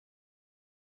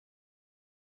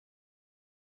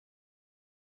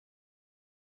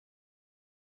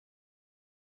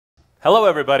Hello,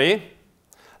 everybody.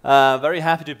 Very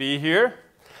happy to be here.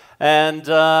 And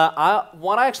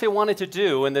what I actually wanted to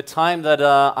do in the time that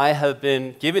I have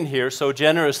been given here so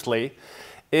generously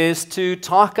is to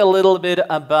talk a little bit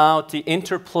about the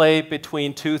interplay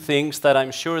between two things that I'm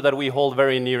sure that we hold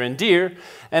very near and dear,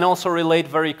 and also relate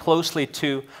very closely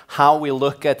to how we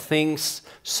look at things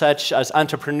such as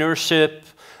entrepreneurship,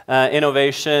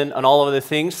 innovation, and all of the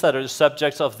things that are the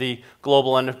subjects of the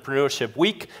Global Entrepreneurship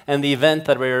Week and the event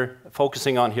that we're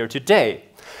focusing on here today.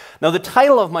 Now, the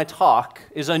title of my talk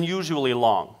is unusually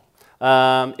long.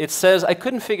 It says I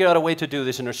couldn't figure out a way to do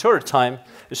this in a shorter time,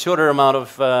 a shorter amount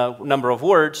of number of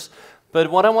words, but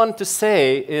what I wanted to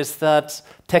say is that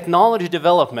technology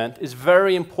development is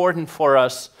very important for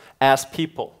us as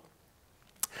people.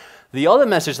 The other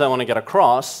message that I want to get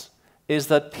across is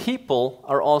that people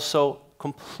are also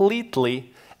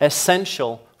completely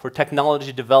essential for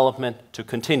technology development to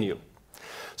continue.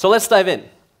 So let's dive in.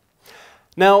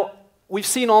 Now, we've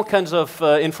seen all kinds of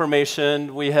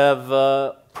information. We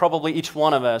have probably each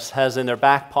one of us has in their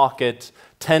back pocket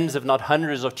tens, if not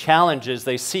hundreds, of challenges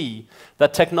they see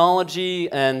that technology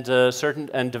and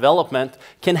development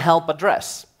can help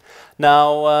address.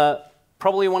 Now,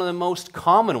 probably one of the most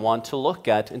common ones to look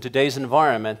at in today's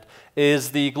environment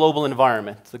is the global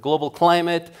environment, the global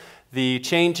climate, the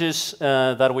changes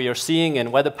that we are seeing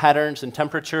in weather patterns and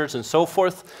temperatures and so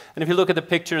forth. And if you look at the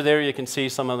picture there, you can see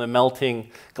some of the melting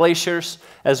glaciers,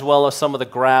 as well as some of the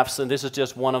graphs. And this is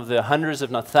just one of the hundreds, if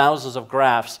not thousands, of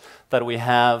graphs that we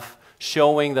have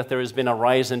showing that there has been a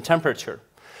rise in temperature.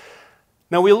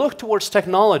 Now, we look towards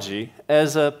technology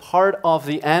as a part of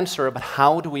the answer about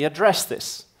how do we address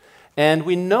this. And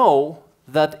we know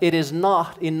that it is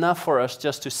not enough for us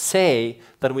just to say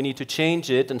that we need to change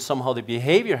it and somehow the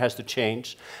behavior has to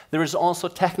change. There is also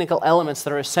technical elements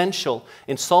that are essential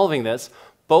in solving this,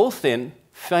 both in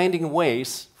finding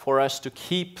ways for us to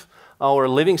keep our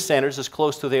living standards as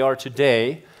close to they are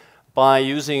today by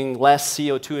using less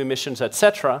CO2 emissions,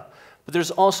 etc. But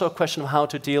there's also a question of how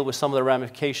to deal with some of the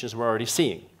ramifications we're already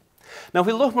seeing. Now, if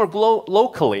we look more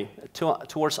locally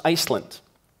towards Iceland,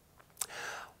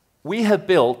 we have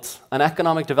built an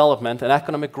economic development and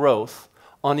economic growth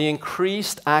on the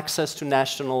increased access to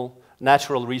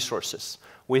natural resources.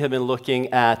 We have been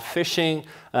looking at fishing,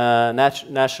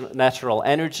 natural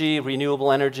energy,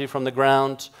 renewable energy from the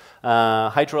ground,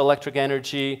 hydroelectric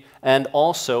energy, and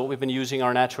also we've been using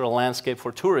our natural landscape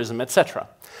for tourism, etc.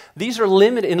 These are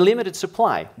in limited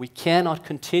supply. We cannot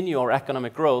continue our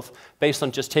economic growth based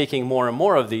on just taking more and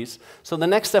more of these. So the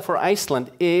next step for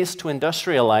Iceland is to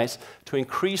industrialize, to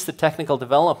increase the technical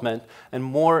development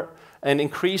and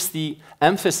increase the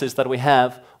emphasis that we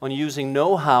have on using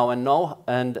know-how and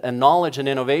knowledge and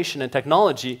innovation and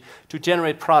technology to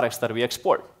generate products that we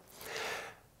export.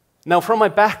 Now, from my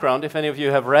background, if any of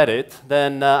you have read it,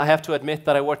 then I have to admit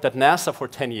that I worked at NASA for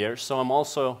 10 years, so I'm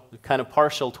also kind of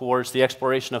partial towards the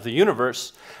exploration of the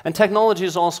universe. And technology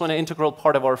is also an integral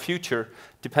part of our future,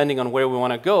 depending on where we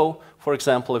want to go. For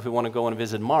example, if we want to go and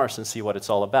visit Mars and see what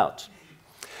it's all about.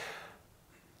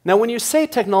 Now, when you say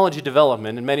technology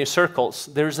development in many circles,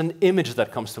 there's an image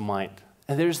that comes to mind.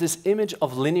 And there's this image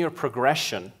of linear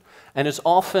progression, and it's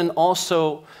often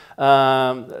also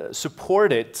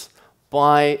supported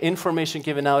by information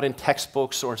given out in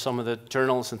textbooks or some of the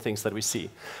journals and things that we see.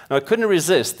 Now, I couldn't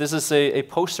resist. This is a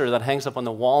poster that hangs up on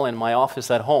the wall in my office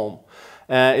at home.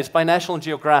 It's by National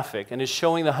Geographic, and it's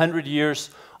showing the 100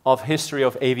 years of history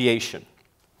of aviation.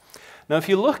 Now, if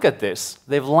you look at this,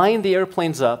 they've lined the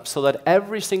airplanes up so that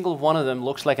every single one of them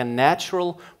looks like a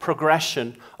natural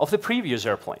progression of the previous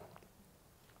airplane.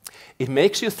 It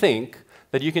makes you think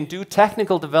that you can do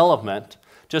technical development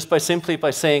just simply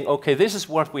by saying, okay, this is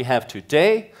what we have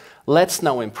today, let's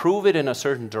now improve it in a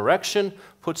certain direction,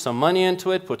 put some money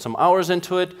into it, put some hours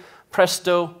into it,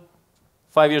 presto,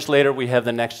 5 years later we have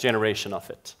the next generation of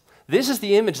it. This is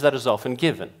the image that is often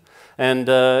given. And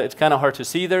it's kind of hard to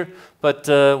see there, but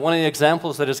one of the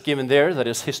examples that is given there that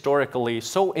is historically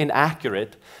so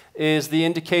inaccurate is the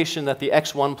indication that the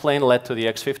X-1 plane led to the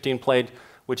X-15 plane,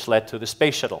 which led to the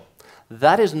space shuttle.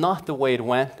 That is not the way it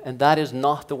went, and that is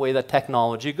not the way that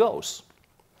technology goes.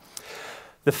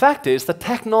 The fact is that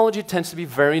technology tends to be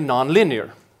very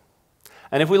nonlinear.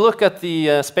 And if we look at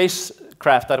the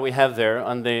spacecraft that we have there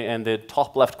in the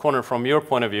top left corner from your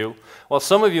point of view, well,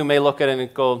 some of you may look at it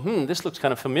and go, this looks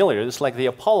kind of familiar. This is like the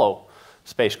Apollo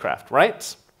spacecraft,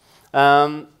 right?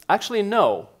 Actually,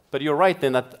 no. But you're right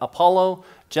then that Apollo,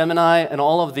 Gemini, and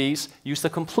all of these used a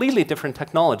completely different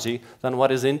technology than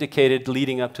what is indicated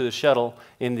leading up to the shuttle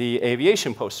in the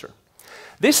aviation poster.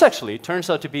 This actually turns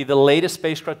out to be the latest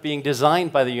spacecraft being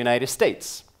designed by the United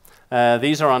States.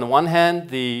 These are on one hand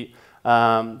the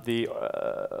What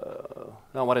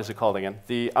is it called again?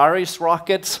 The Ares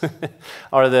rockets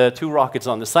are the two rockets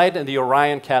on the side, and the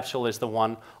Orion capsule is the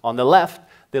one on the left.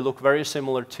 They look very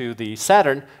similar to the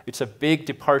Saturn. It's a big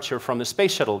departure from the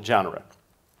space shuttle genre.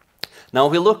 Now,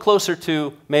 if we look closer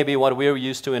to maybe what we're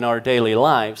used to in our daily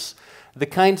lives, the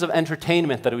kinds of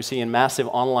entertainment that we see in massive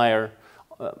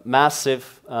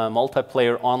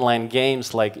multiplayer online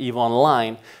games like EVE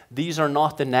Online, these are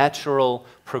not the natural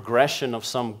progression of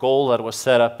some goal that was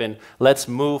set up in let's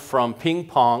move from ping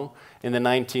pong in the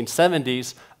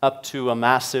 1970s up to a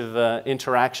massive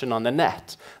interaction on the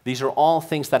net. These are all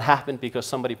things that happen because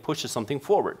somebody pushes something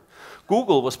forward.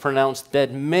 Google was pronounced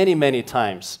dead many, many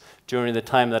times during the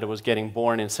time that it was getting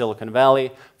born in Silicon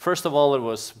Valley. First of all, it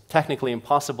was technically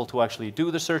impossible to actually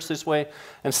do the search this way.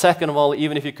 And second of all,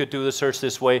 even if you could do the search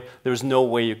this way, there's no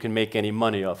way you can make any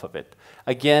money off of it.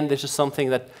 Again, this is something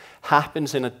that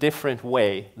happens in a different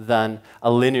way than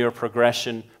a linear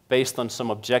progression based on some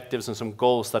objectives and some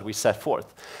goals that we set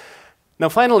forth. Now,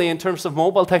 finally, in terms of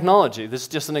mobile technology, this is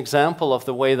just an example of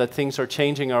the way that things are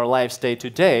changing our lives day to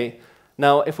day.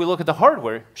 Now, if we look at the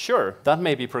hardware, sure, that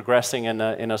may be progressing in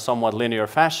a somewhat linear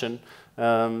fashion,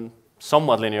 but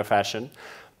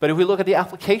if we look at the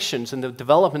applications and the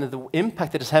development and the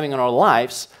impact it is having on our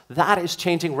lives, that is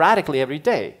changing radically every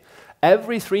day.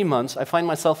 Every 3 months, I find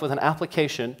myself with an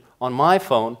application on my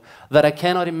phone that I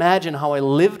cannot imagine how I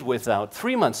lived without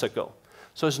 3 months ago.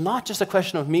 So it's not just a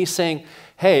question of me saying,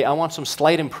 hey, I want some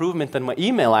slight improvement in my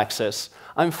email access.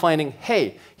 I'm finding,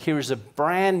 hey, here's a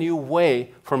brand new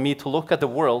way for me to look at the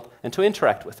world and to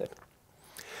interact with it.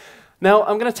 Now,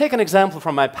 I'm going to take an example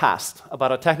from my past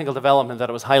about a technical development that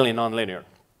was highly nonlinear.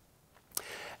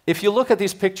 If you look at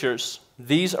these pictures,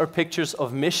 these are pictures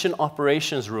of mission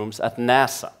operations rooms at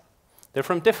NASA. They're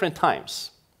from different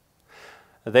times.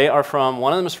 They are from,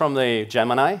 one of them is from the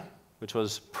Gemini, which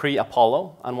was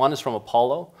pre-Apollo, and one is from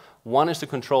Apollo. One is to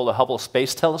control the Hubble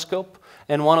Space Telescope,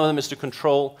 and one of them is to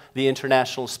control the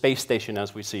International Space Station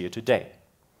as we see it today.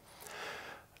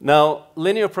 Now,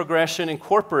 linear progression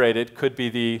incorporated could be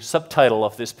the subtitle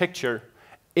of this picture.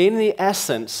 In the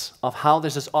essence of how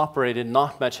this is operated,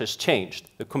 not much has changed.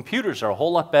 The computers are a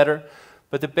whole lot better,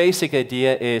 but the basic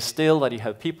idea is still that you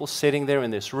have people sitting there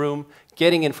in this room,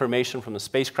 getting information from the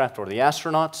spacecraft or the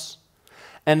astronauts,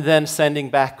 and then sending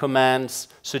back commands,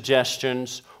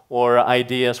 suggestions, or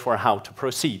ideas for how to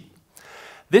proceed.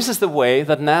 This is the way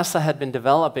that NASA had been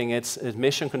developing its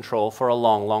mission control for a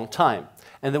long, long time.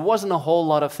 And there wasn't a whole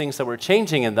lot of things that were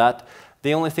changing in that.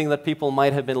 The only thing that people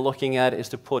might have been looking at is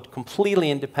to put completely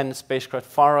independent spacecraft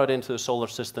far out into the solar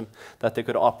system that they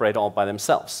could operate all by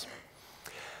themselves.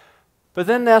 But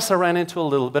then NASA ran into a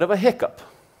little bit of a hiccup.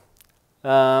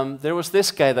 There was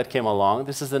this guy that came along.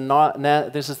 This is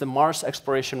the Mars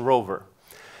Exploration Rover.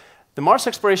 The Mars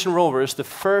Exploration Rover is the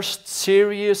first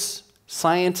serious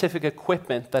scientific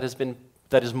equipment that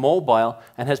is mobile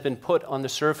and has been put on the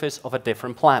surface of a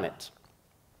different planet.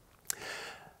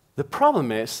 The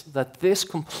problem is that this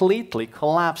completely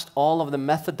collapsed all of the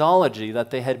methodology that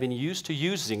they had been used to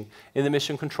using in the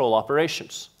mission control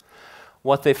operations.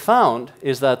 What they found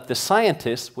is that the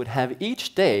scientists would have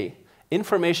each day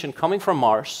information coming from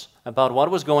Mars about what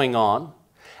was going on,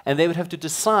 and they would have to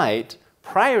decide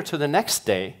prior to the next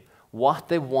day what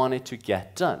they wanted to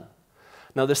get done.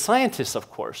 Now, the scientists, of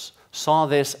course, saw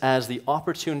this as the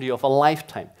opportunity of a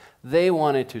lifetime. They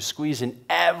wanted to squeeze in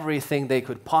everything they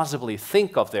could possibly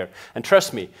think of there. And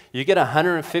trust me, you get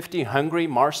 150 hungry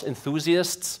Mars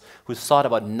enthusiasts who thought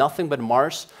about nothing but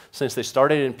Mars since they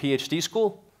started in PhD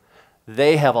school,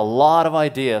 they have a lot of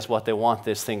ideas what they want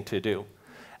this thing to do.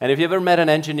 And if you ever met an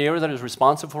engineer that is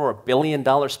responsible for $1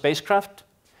 billion spacecraft,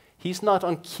 he's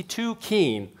not too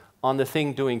keen on the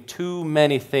thing doing too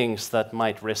many things that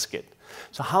might risk it.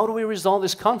 So how do we resolve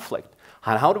this conflict?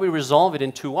 And how do we resolve it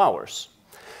in 2 hours?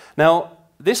 Now,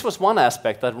 this was one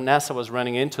aspect that NASA was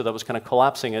running into that was kind of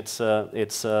collapsing its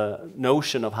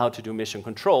notion of how to do mission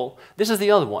control. This is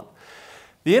the other one.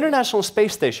 The International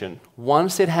Space Station,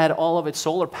 once it had all of its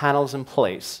solar panels in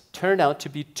place, turned out to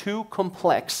be too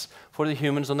complex for the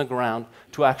humans on the ground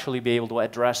to actually be able to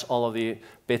address all of the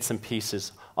bits and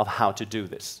pieces of how to do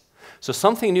this. So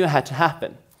something new had to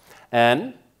happen.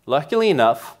 And luckily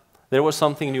enough, there was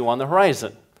something new on the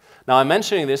horizon. Now, I'm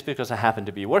mentioning this because I happen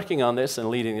to be working on this and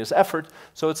leading this effort,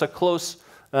 so it's a close,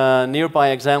 nearby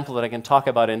example that I can talk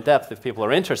about in depth if people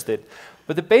are interested.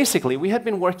 But basically, we had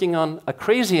been working on a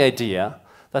crazy idea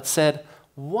that said,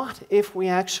 what if we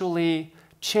actually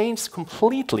changed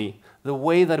completely the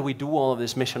way that we do all of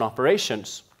these mission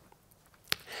operations?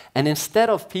 And instead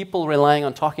of people relying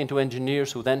on talking to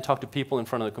engineers who then talk to people in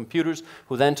front of the computers,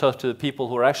 who then talk to the people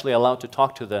who are actually allowed to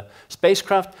talk to the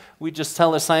spacecraft, we just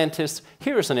tell the scientists,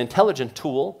 here's an intelligent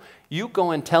tool. You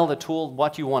go and tell the tool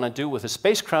what you want to do with the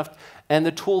spacecraft, and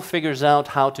the tool figures out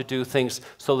how to do things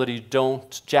so that you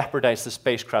don't jeopardize the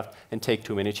spacecraft and take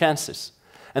too many chances.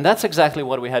 And that's exactly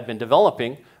what we had been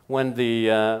developing when the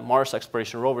Mars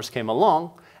exploration rovers came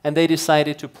along, and they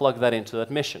decided to plug that into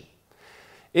that mission.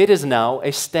 It is now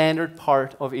a standard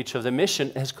part of each of the mission.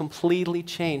 It has completely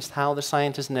changed how the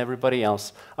scientists and everybody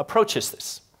else approaches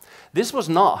this. This was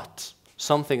not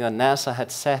something that NASA had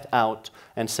set out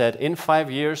and said, in 5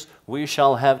 years, we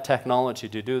shall have technology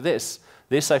to do this.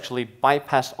 This actually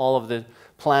bypassed all of the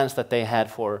plans that they had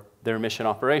for their mission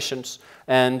operations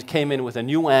and came in with a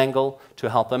new angle to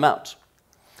help them out.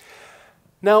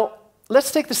 Now,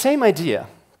 let's take the same idea,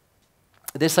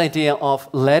 this idea of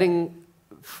letting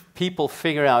people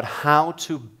figure out how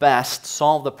to best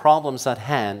solve the problems at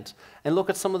hand and look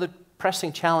at some of the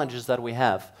pressing challenges that we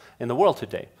have in the world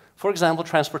today. For example,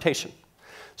 transportation.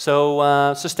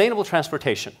 So, sustainable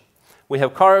transportation. We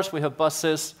have cars, we have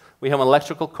buses, we have an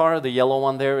electrical car. The yellow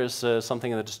one there is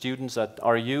something that the students at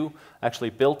RU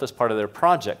actually built as part of their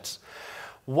projects.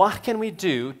 What can we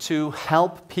do to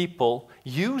help people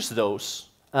use those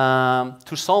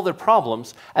to solve their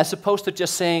problems, as opposed to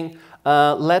just saying,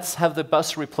 let's have the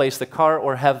bus replace the car,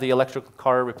 or have the electrical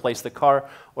car replace the car,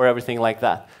 or everything like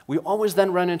that. We always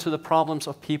then run into the problems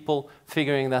of people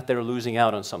figuring that they're losing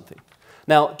out on something.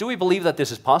 Now, do we believe that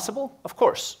this is possible? Of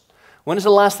course. When is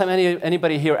the last time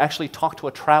anybody here actually talked to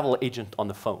a travel agent on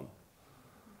the phone?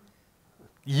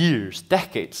 Years,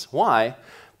 decades. Why?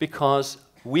 Because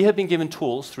we have been given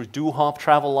tools through DoHop,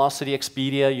 Travelocity,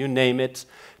 Expedia, you name it,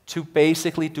 to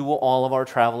basically do all of our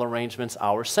travel arrangements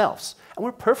ourselves. And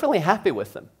we're perfectly happy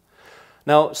with them.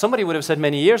 Now, somebody would have said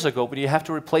many years ago, but you have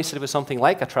to replace it with something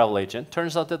like a travel agent.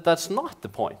 Turns out that that's not the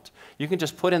point. You can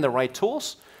just put in the right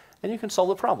tools, and you can solve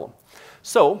the problem.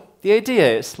 So, the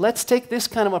idea is, let's take this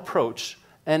kind of approach,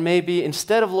 and maybe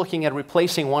instead of looking at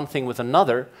replacing one thing with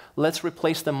another, let's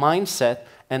replace the mindset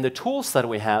and the tools that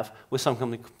we have with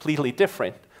something completely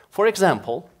different. For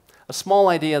example, a small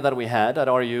idea that we had at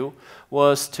RU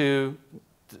was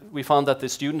we found that the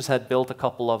students had built a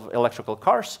couple of electrical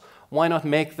cars. Why not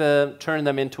turn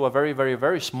them into a very, very,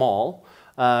 very small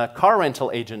car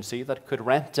rental agency that could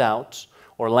rent out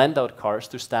or lend out cars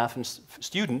to staff and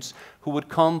students who would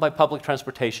come by public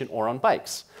transportation or on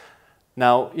bikes.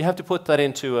 Now, you have to put that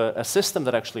into a system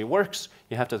that actually works.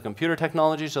 You have to have computer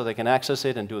technology so they can access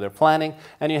it and do their planning,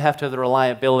 and you have to have the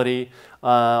reliability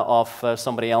of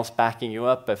somebody else backing you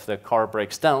up if the car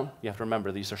breaks down. You have to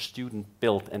remember, these are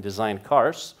student-built and designed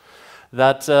cars.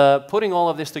 That putting all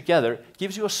of this together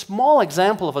gives you a small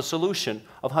example of a solution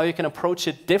of how you can approach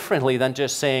it differently than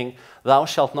just saying, thou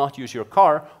shalt not use your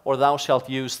car, or thou shalt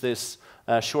use this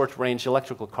short-range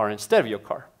electrical car instead of your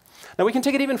car. Now, we can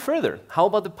take it even further. How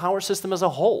about the power system as a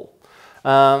whole?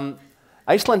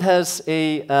 Iceland has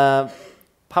a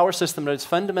power system that is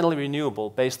fundamentally renewable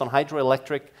based on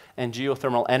hydroelectric and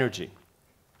geothermal energy.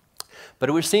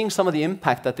 But we're seeing some of the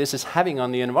impact that this is having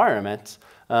on the environment,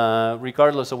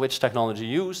 regardless of which technology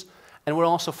you use. And we're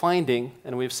also finding,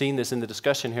 and we've seen this in the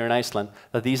discussion here in Iceland,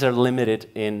 that these are limited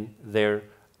in their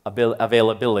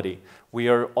availability. We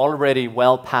are already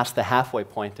well past the halfway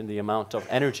point in the amount of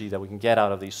energy that we can get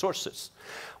out of these sources.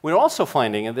 We're also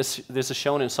finding, and this is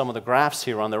shown in some of the graphs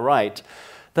here on the right,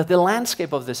 that the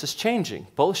landscape of this is changing,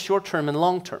 both short-term and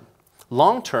long-term.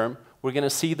 Long-term, we're going to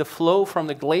see the flow from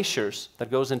the glaciers that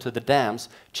goes into the dams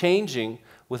changing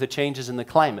with the changes in the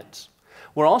climate.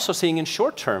 We're also seeing in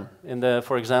short term,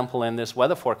 for example, in this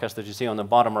weather forecast that you see on the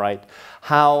bottom right,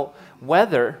 how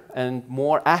weather and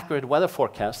more accurate weather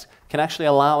forecasts can actually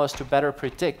allow us to better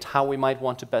predict how we might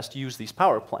want to best use these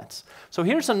power plants. So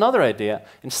here's another idea.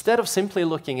 Instead of simply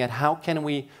looking at how can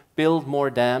we build more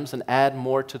dams and add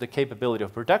more to the capability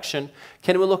of production,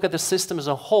 can we look at the system as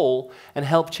a whole and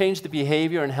help change the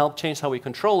behavior and help change how we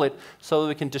control it so that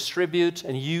we can distribute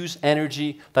and use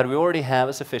energy that we already have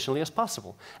as efficiently as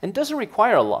possible? And it doesn't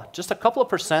require a lot. Just a couple of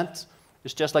percent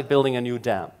is just like building a new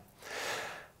dam.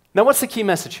 Now, what's the key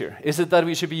message here? Is it that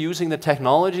we should be using the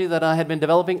technology that I had been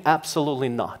developing? Absolutely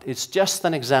not. It's just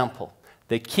an example.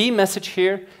 The key message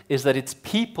here is that it's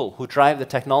people who drive the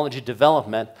technology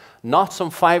development, not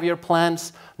some 5-year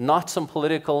plans, not some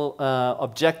political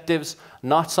objectives,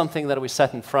 not something that we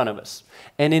set in front of us.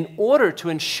 And in order to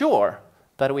ensure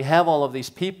that we have all of these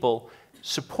people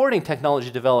supporting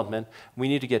technology development, we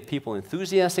need to get people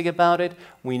enthusiastic about it,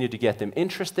 we need to get them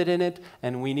interested in it,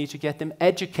 and we need to get them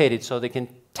educated so they can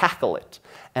tackle it.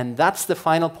 And that's the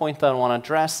final point that I want to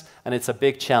address, and it's a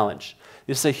big challenge.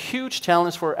 This is a huge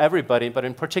challenge for everybody, but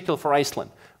in particular for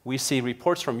Iceland. We see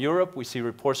reports from Europe, we see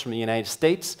reports from the United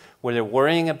States, where they're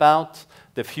worrying about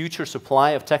the future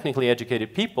supply of technically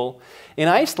educated people. In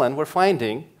Iceland, we're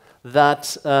finding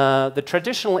that the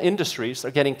traditional industries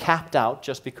are getting capped out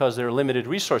just because there are limited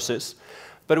resources,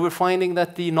 but we're finding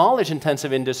that the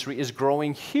knowledge-intensive industry is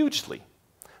growing hugely.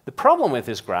 The problem with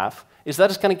this graph is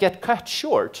that it's going to get cut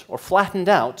short or flattened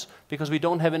out because we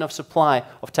don't have enough supply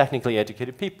of technically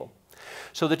educated people.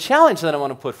 So the challenge that I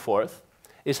want to put forth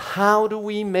is how do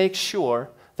we make sure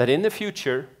that in the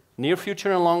future, near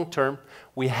future and long term,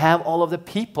 we have all of the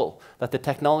people that the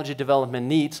technology development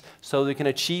needs so we can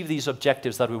achieve these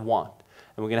objectives that we want.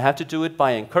 And we're going to have to do it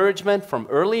by encouragement from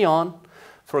early on.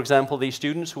 For example, these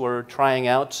students who are trying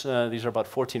out, these are about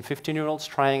 14, 15-year-olds,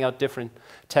 trying out different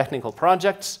technical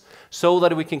projects so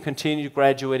that we can continue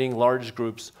graduating large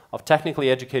groups of technically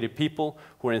educated people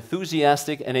who are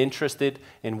enthusiastic and interested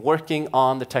in working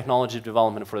on the technology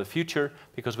development for the future,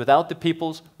 because without the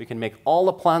peoples, we can make all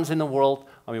the plans in the world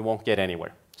and we won't get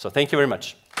anywhere. So thank you very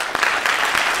much.